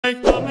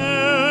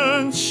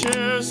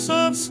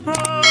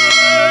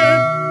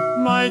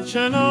my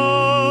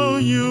channel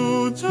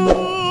YouTube.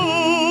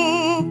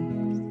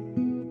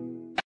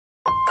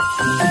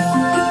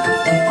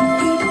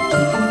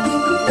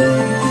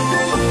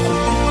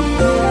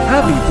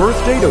 Happy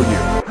birthday to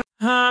you!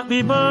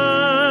 Happy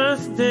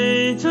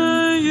birthday to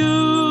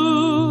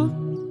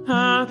you.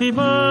 Happy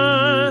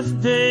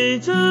birthday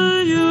to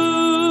you.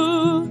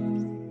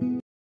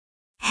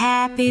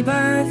 Happy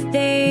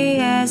birthday,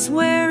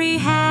 Eswari,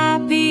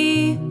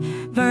 happy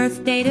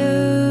birthday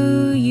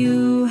to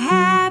you.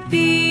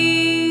 Happy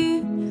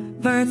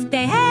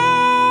birthday,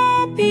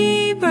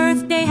 happy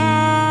birthday,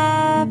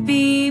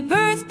 happy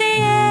birthday,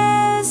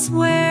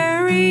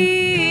 Eswari.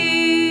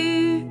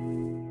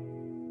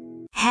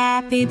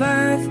 Happy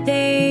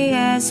birthday,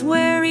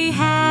 Eswari,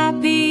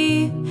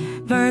 happy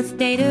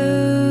birthday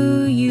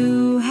to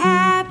you.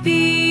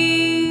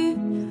 Happy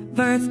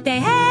birthday,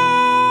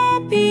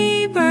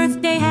 happy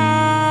birthday,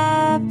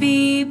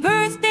 happy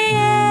birthday,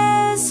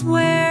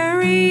 Eswari.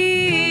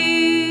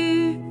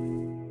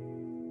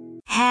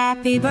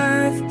 Happy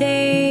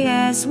birthday,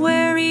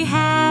 Eswari,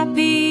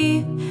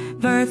 happy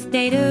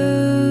birthday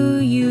to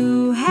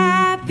you.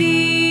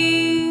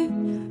 Happy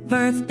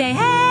birthday,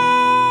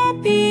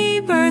 happy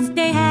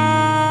birthday,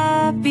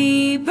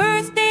 happy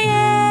birthday,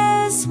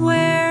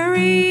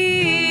 Eswari.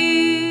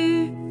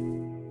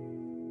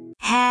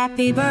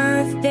 Happy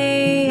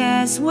birthday,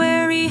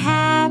 Eswari,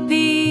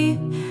 happy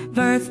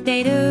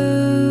birthday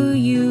to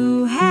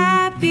you.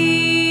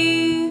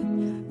 Happy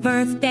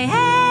birthday,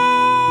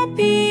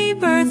 happy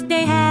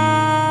birthday,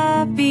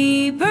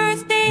 happy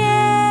birthday,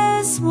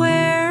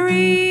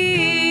 Eswari.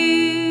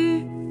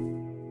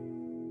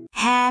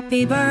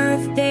 Happy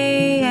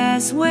birthday,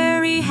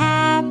 Eswari,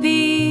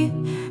 happy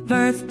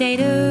birthday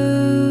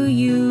to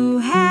you.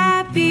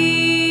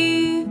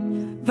 Happy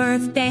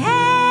birthday,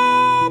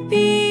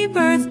 happy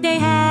birthday,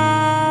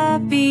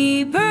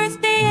 happy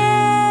birthday,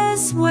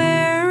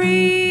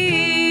 Eswari.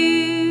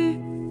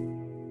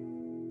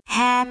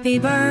 Happy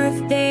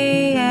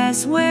birthday,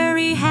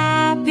 Eswari,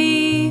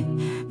 happy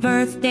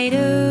birthday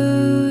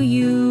to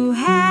you.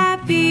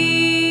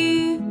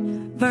 Happy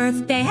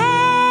birthday,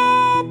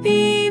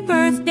 happy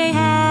birthday,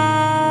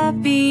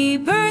 happy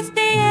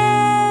birthday,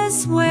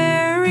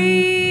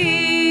 Eswari.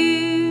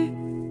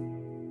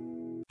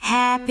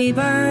 Happy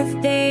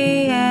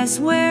birthday,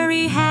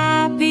 Eswari,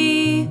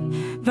 happy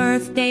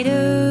birthday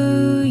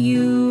to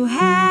you.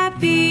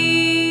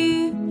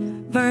 Happy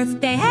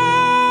birthday,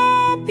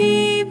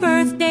 happy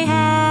birthday,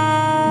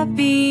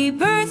 happy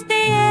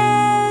birthday,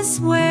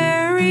 Eswari.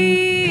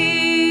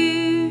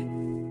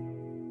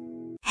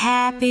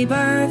 Happy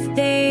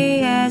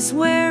birthday,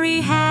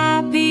 Eswari,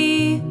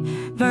 happy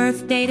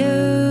birthday to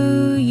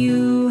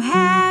you.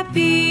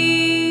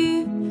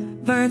 Happy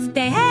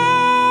birthday,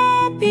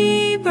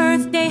 happy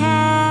birthday,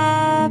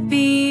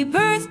 happy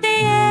birthday,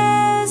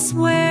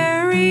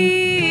 Eswari.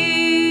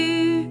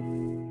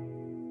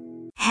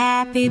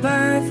 Happy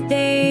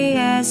birthday,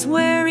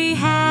 Eswari,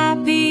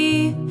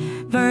 happy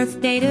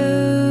birthday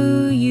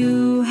to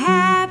you.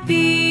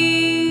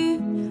 Happy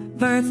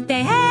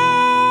birthday,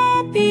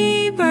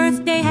 happy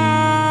birthday,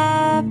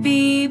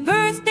 happy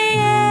birthday,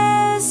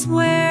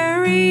 Eswari.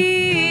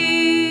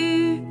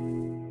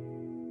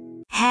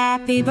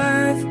 Happy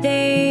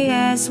birthday,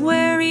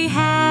 Eswari,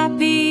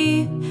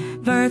 happy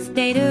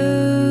birthday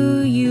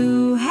to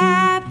you.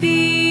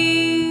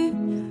 Happy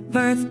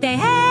birthday,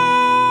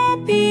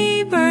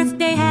 happy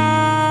birthday,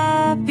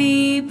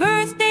 happy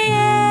birthday,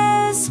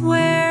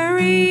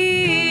 Eswari.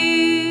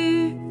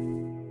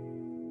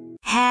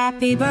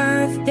 Happy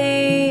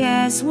birthday,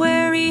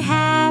 Eswari,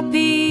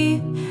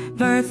 happy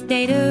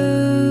birthday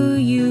to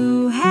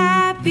you.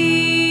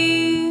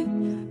 Happy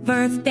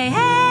birthday,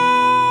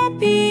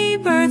 happy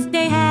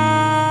birthday,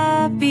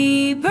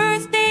 happy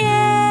birthday,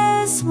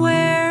 Eswari.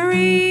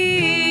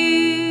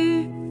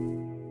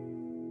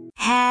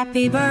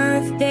 Happy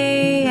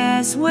birthday,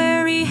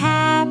 Eswari,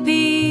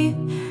 happy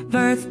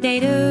birthday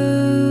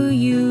to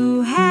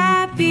you.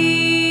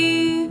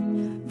 Happy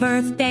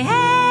birthday,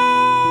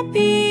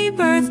 happy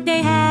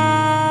birthday,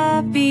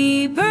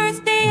 happy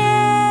birthday,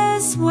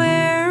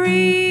 Eswari.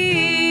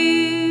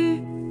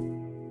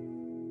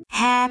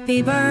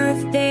 Happy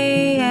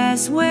birthday,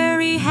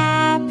 Eswari,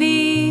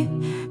 happy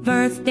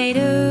birthday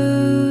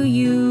to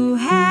you.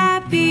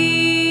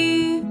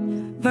 Happy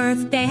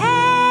birthday,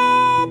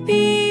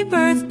 happy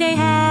birthday,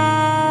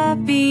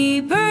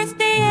 happy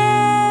birthday,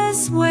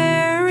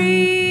 Eswari.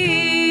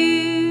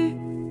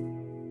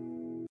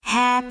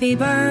 Happy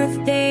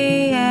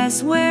birthday,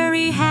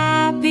 Eswari,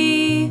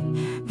 happy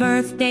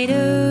birthday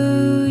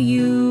to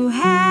you.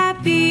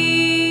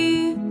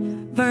 Happy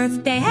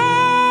birthday,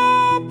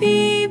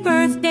 happy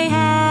birthday,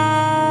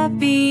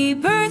 happy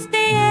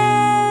birthday,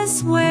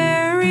 Eswari.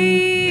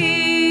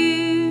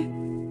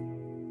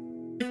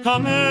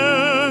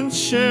 Comment,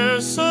 share,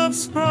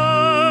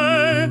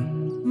 subscribe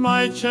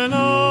my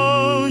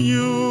channel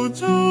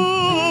YouTube.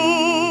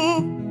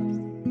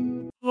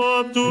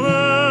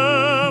 Abdurrehman